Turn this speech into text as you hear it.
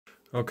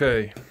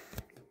Okay,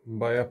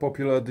 by a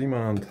popular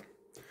demand,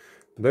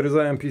 there is a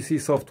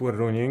MPC software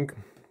running.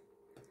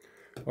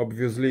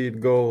 Obviously it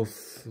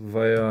goes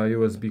via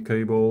USB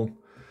cable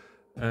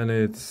and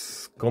it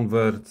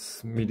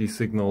converts MIDI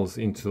signals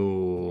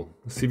into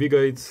CV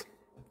gates,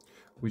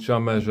 which are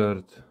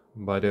measured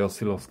by the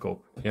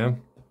oscilloscope. Yeah,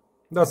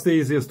 that's the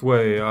easiest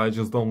way. I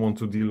just don't want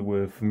to deal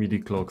with MIDI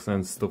clocks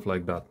and stuff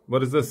like that,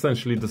 but it's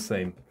essentially the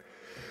same.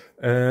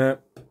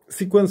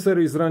 Sequencer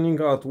is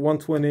running at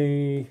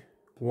 120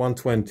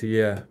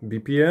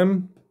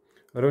 BPM,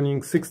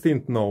 running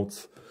 16th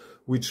notes,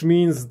 which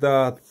means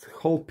that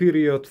whole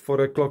period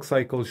for a clock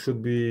cycle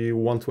should be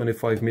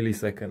 125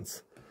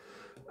 milliseconds.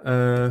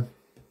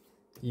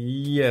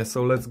 Yeah,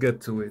 so let's get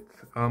to it.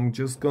 I'm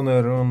just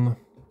gonna run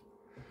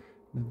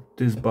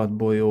this bad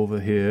boy over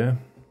here.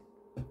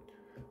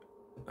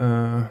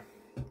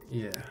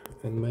 Yeah,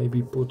 and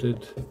maybe put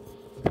it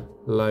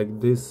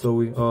like this so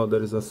we... oh,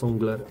 there is a song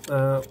glare.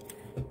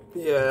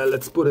 Yeah,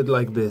 let's put it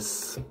like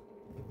this.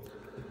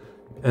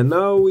 And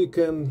now we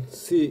can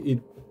see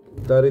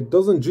that it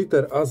doesn't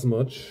jitter as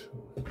much,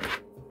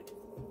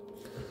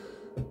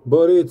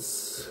 but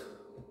it's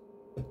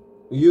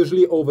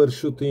usually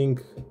overshooting.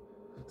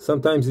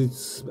 Sometimes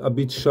it's a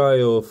bit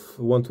shy of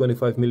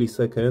 125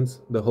 milliseconds,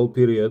 the whole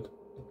period.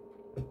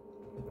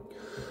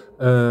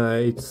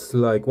 It's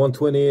like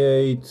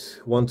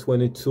 128,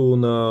 122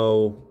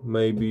 now,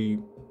 maybe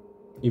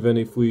even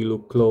if we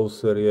look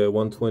closer, yeah,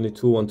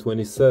 122,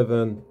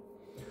 127.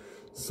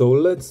 So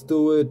let's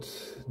do it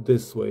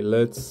this way.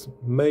 Let's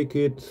make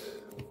it...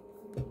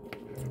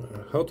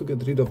 how to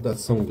get rid of that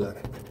song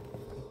glare?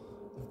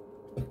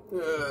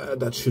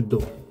 That should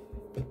do.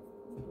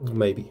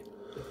 Maybe.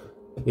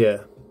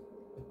 Yeah.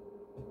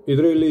 It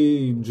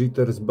really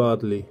jitters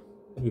badly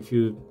if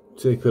you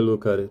take a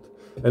look at it.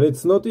 And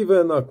it's not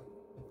even a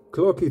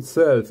clock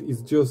itself,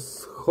 it's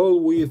just whole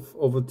width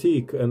of a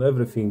tick and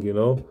everything, you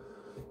know.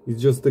 It's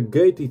just the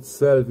gate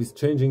itself is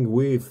changing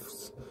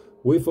widths.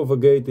 Width of a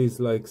gate is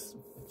like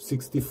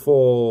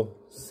 64,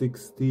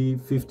 60,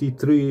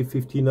 53,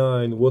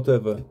 59,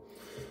 whatever.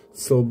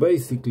 So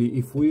basically,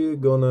 if we're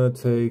gonna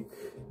take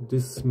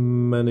this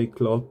many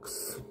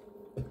clocks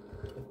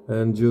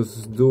and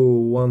just do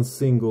one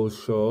single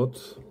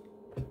shot,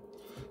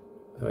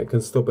 I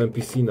can stop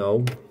MPC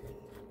now,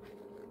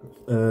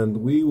 and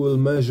we will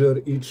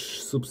measure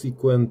each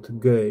subsequent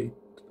gate.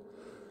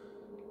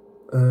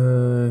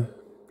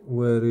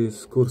 Where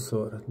is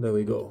cursor? There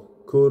we go.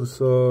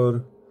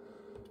 Cursor,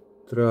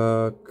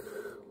 track.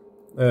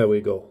 There we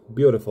go.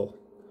 Beautiful.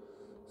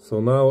 So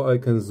now I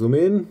can zoom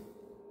in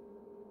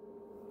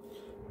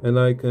and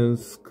I can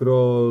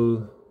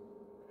scroll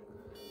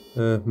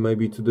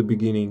maybe to the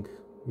beginning.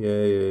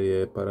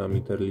 Yeah,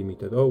 parameter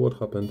limited. Oh, what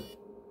happened?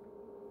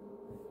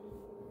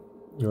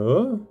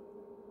 Oh,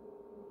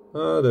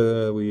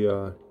 there we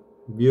are.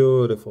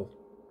 Beautiful.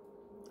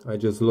 I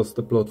just lost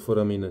the plot for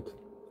a minute.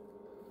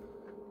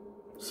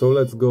 So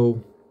let's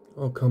go.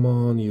 Oh, come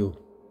on, you.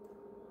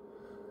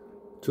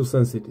 Too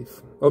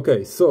sensitive.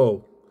 Okay,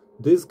 so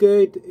this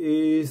gate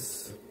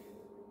is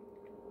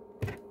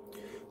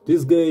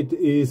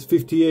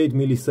 58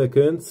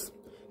 milliseconds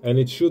and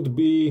it should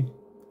be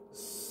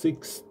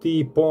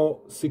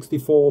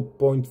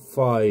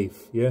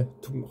 64.5. yeah,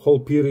 whole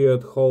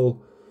period,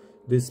 whole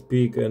this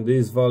peak and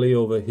this valley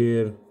over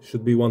here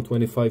should be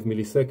 125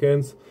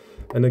 milliseconds,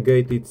 and the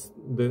gate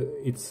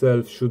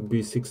itself should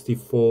be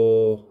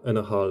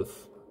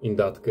 64.5 in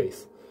that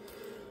case.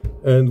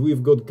 And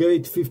we've got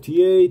gate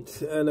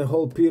 58 and a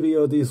whole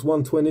period is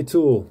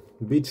 122,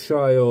 bit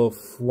shy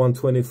of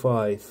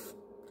 125.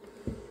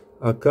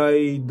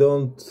 Okay,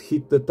 don't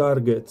hit the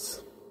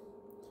targets.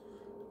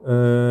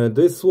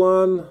 This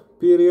one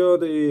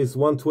period is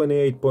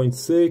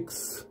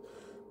 128.6,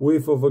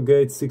 width of a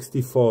gate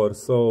 64.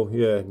 So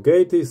yeah,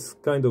 gate is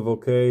kind of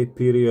okay,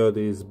 period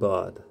is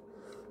bad.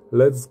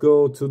 Let's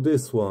go to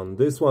this one.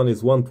 This one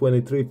is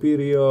 123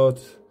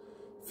 period,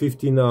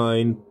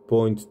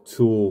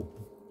 59.2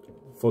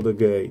 for the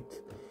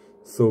gate.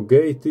 So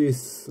gate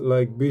is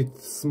like bit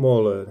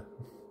smaller.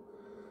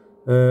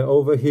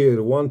 Over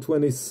here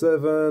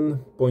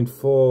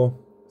 127.4,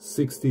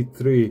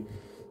 63.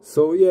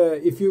 So yeah,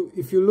 if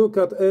you look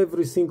at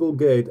every single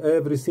gate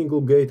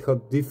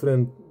had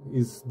different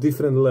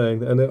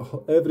length, and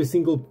every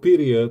single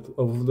period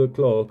of the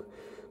clock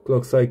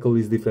cycle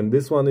is different.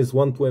 This one is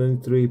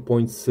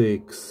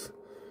 123.6.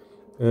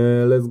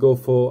 Let's go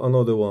for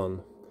another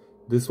one.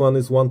 This one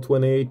is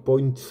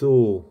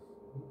 128.2.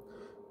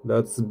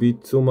 That's a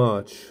bit too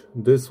much.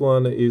 This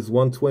one is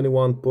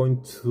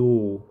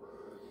 121.2.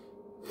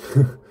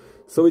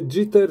 So it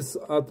jitters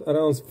at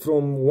around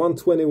from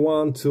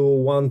 121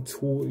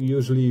 to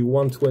usually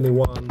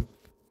 121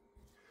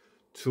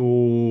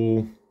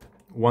 to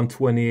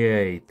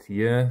 128.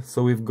 Yeah,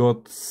 so we've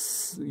got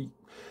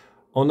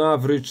on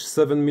average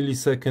 7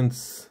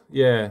 milliseconds.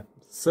 Yeah,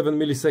 7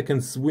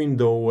 milliseconds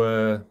window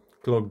where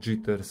clock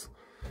jitters.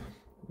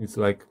 It's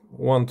like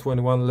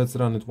 121. Let's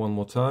run it one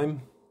more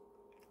time.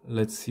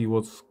 Let's see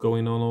what's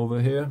going on over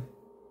here.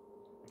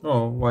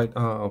 Oh, right.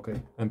 Ah,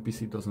 okay.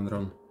 MPC doesn't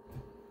run.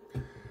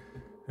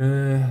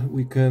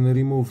 We can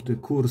remove the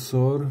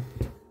cursor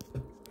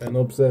and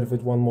observe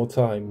it one more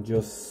time,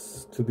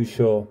 just to be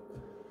sure.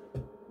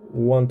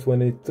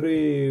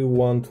 123,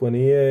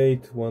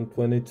 128,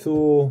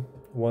 122,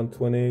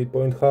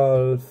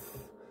 128.5,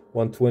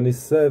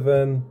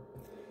 127.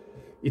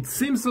 It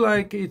seems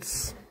like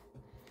it's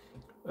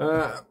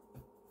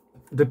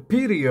the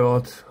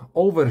period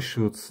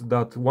overshoots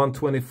that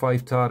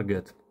 125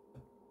 target,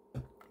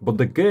 but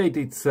the gate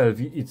itself,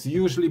 it's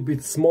usually a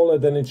bit smaller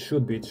than it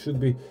should be. It should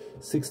be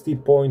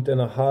 60.5 point,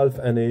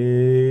 and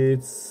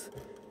it's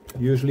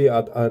usually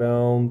at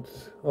around,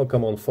 oh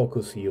come on,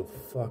 focus you,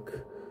 fuck,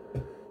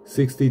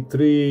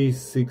 63,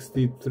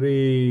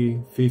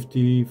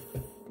 50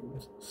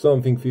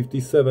 something,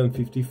 57,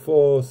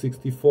 54,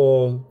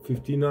 64,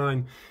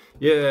 59.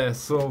 Yeah,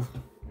 so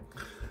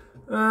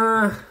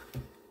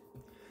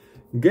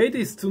gate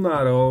is too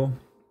narrow,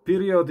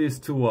 period is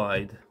too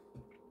wide.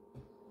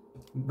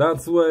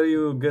 That's where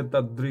you get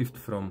that drift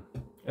from,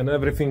 and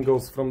everything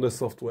goes from the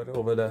software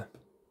over there.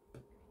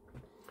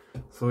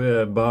 So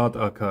yeah, bad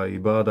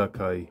Akai, bad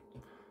Akai.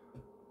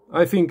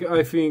 I think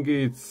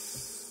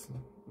it's,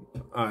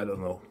 I don't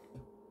know,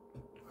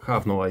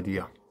 have no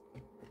idea.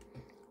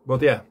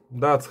 But yeah,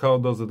 that's how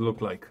does it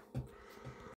look like.